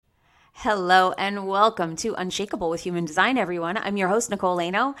Hello and welcome to Unshakable with Human Design, everyone. I'm your host, Nicole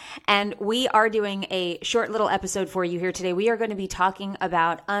Lano, and we are doing a short little episode for you here today. We are going to be talking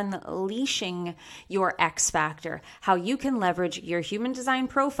about unleashing your X factor, how you can leverage your human design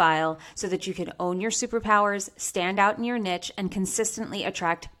profile so that you can own your superpowers, stand out in your niche, and consistently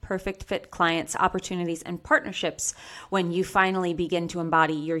attract perfect fit clients, opportunities, and partnerships when you finally begin to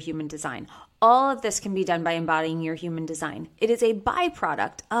embody your human design. All of this can be done by embodying your human design. It is a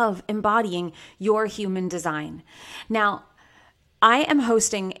byproduct of embodying your human design. Now, I am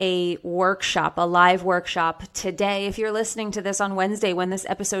hosting a workshop, a live workshop today. If you're listening to this on Wednesday when this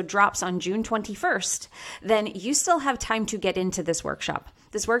episode drops on June 21st, then you still have time to get into this workshop.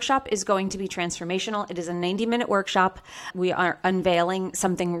 This workshop is going to be transformational. It is a 90-minute workshop. We are unveiling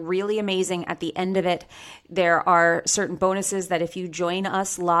something really amazing at the end of it. There are certain bonuses that if you join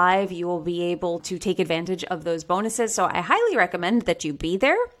us live, you will be able to take advantage of those bonuses. So I highly recommend that you be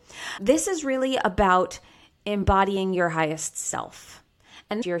there. This is really about embodying your highest self.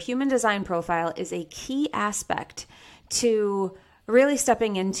 And your human design profile is a key aspect to really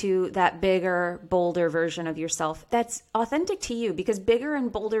stepping into that bigger, bolder version of yourself that's authentic to you, because bigger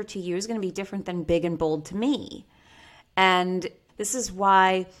and bolder to you is going to be different than big and bold to me. And this is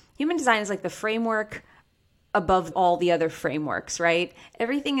why human design is like the framework above all the other frameworks, right?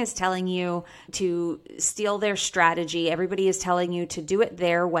 Everything is telling you to steal their strategy. Everybody is telling you to do it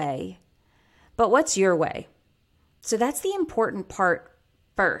their way. But what's your way? So that's the important part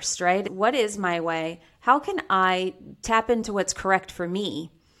first, right? What is my way? How can I tap into what's correct for me?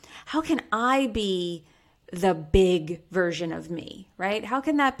 How can I be the big version of me, right? How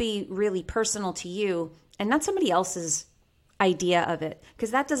can that be really personal to you and not somebody else's idea of it? Because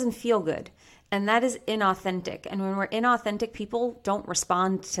that doesn't feel good. And that is inauthentic. And when we're inauthentic, people don't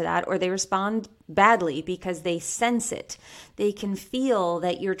respond to that, or they respond badly because they sense it. They can feel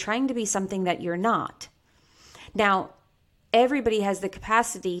that you're trying to be something that you're not. Now, everybody has the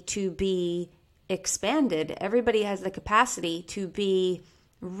capacity to be expanded. Everybody has the capacity to be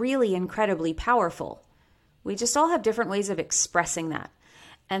really incredibly powerful. We just all have different ways of expressing that.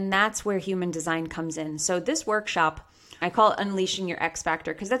 And that's where human design comes in. So this workshop, I call it Unleashing Your X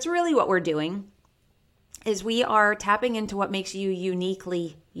Factor, because that's really what we're doing, is we are tapping into what makes you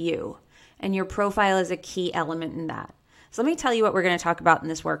uniquely you. And your profile is a key element in that. So let me tell you what we're going to talk about in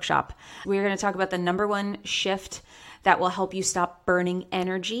this workshop. We're going to talk about the number one shift that will help you stop burning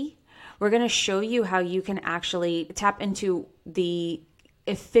energy. We're going to show you how you can actually tap into the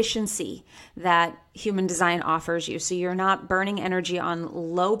efficiency that human design offers you. So you're not burning energy on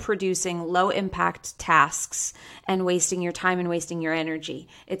low producing, low impact tasks and wasting your time and wasting your energy.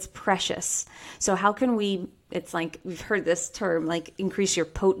 It's precious. So how can it's like, we've heard this term, like increase your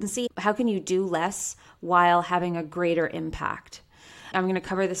potency. How can you do less while having a greater impact? I'm going to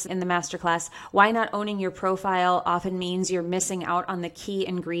cover this in the masterclass. Why not owning your profile often means you're missing out on the key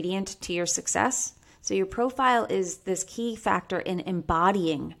ingredient to your success. So your profile is this key factor in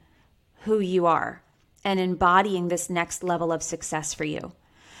embodying who you are and embodying this next level of success for you.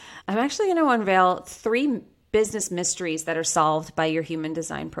 I'm actually going to unveil 3 business mysteries that are solved by your human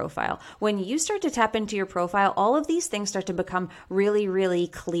design profile. When you start to tap into your profile, all of these things start to become really, really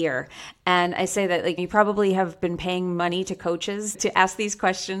clear. And I say that you probably have been paying money to coaches to ask these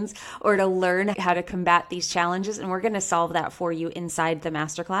questions or to learn how to combat these challenges. And we're going to solve that for you inside the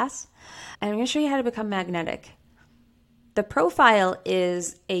masterclass. And I'm going to show you how to become magnetic. The profile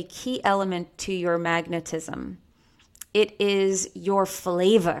is a key element to your magnetism. It is your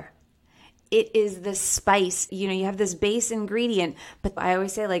flavor. It is the spice. You have this base ingredient, but I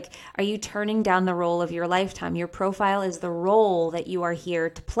always say, are you turning down the role of your lifetime? Your profile is the role that you are here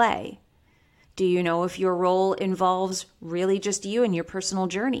to play. Do you know if your role involves really just you and your personal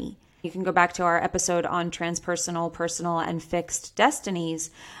journey? You can go back to our episode on transpersonal, personal, and fixed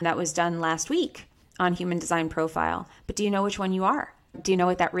destinies that was done last week on human design profile. But do you know which one you are? Do you know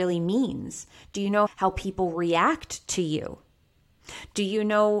what that really means? Do you know how people react to you? Do you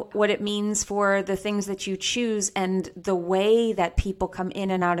know what it means for the things that you choose and the way that people come in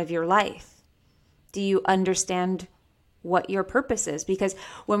and out of your life? Do you understand what your purpose is? Because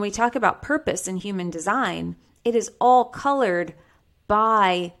when we talk about purpose in human design, it is all colored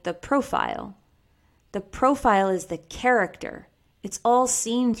by the profile. The profile is the character. It's all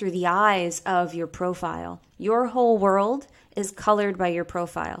seen through the eyes of your profile. Your whole world is colored by your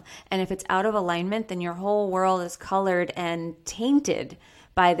profile. And if it's out of alignment, then your whole world is colored and tainted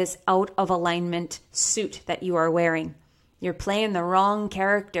by this out of alignment suit that you are wearing. You're playing the wrong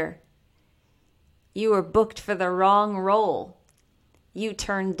character. You were booked for the wrong role. You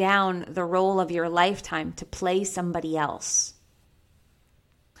turned down the role of your lifetime to play somebody else.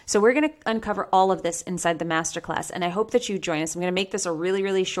 So we're going to uncover all of this inside the masterclass, and I hope that you join us. I'm going to make this a really,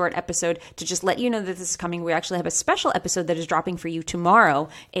 really short episode to just let you know that this is coming. We actually have a special episode that is dropping for you tomorrow,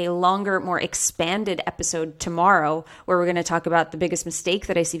 a longer, more expanded episode tomorrow, where we're going to talk about the biggest mistake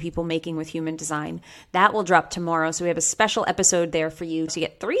that I see people making with human design. That will drop tomorrow. So we have a special episode there for you. So you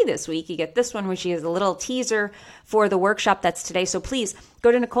get 3 this week. You get this one, which is a little teaser for the workshop that's today. So please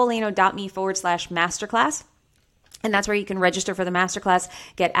go to NicoleLaino.me/masterclass. And that's where you can register for the masterclass,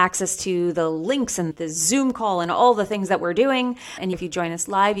 get access to the links and the Zoom call and all the things that we're doing. And if you join us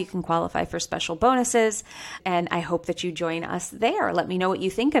live, you can qualify for special bonuses. And I hope that you join us there. Let me know what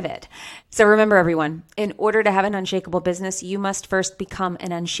you think of it. So remember, everyone, in order to have an unshakable business, you must first become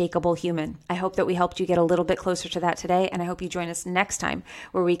an unshakable human. I hope that we helped you get a little bit closer to that today. And I hope you join us next time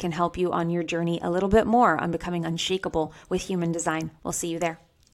where we can help you on your journey a little bit more on becoming unshakable with human design. We'll see you there.